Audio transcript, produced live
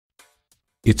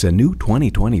It's a new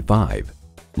 2025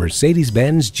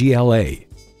 Mercedes-Benz GLA.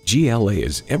 GLA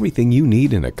is everything you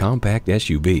need in a compact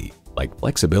SUV, like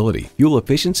flexibility, fuel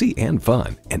efficiency, and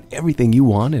fun, and everything you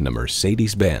want in a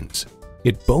Mercedes-Benz.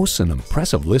 It boasts an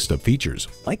impressive list of features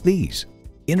like these: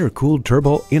 intercooled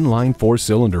turbo inline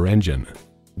 4-cylinder engine,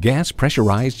 gas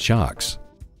pressurized shocks,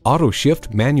 auto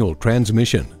shift manual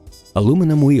transmission,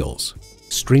 aluminum wheels,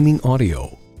 streaming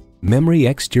audio, memory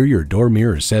exterior door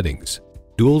mirror settings,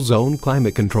 dual zone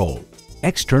climate control,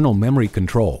 external memory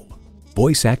control,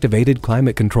 voice activated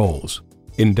climate controls,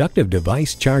 inductive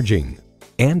device charging,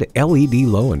 and LED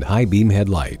low and high beam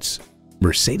headlights.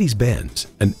 Mercedes-Benz,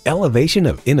 an elevation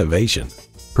of innovation.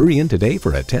 Hurry in today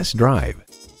for a test drive.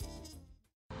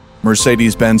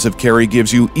 Mercedes-Benz of Cary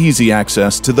gives you easy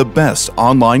access to the best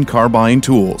online car buying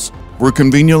tools. We're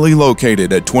conveniently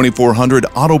located at 2400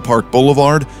 AutoPark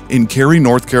Boulevard in Cary,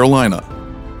 North Carolina.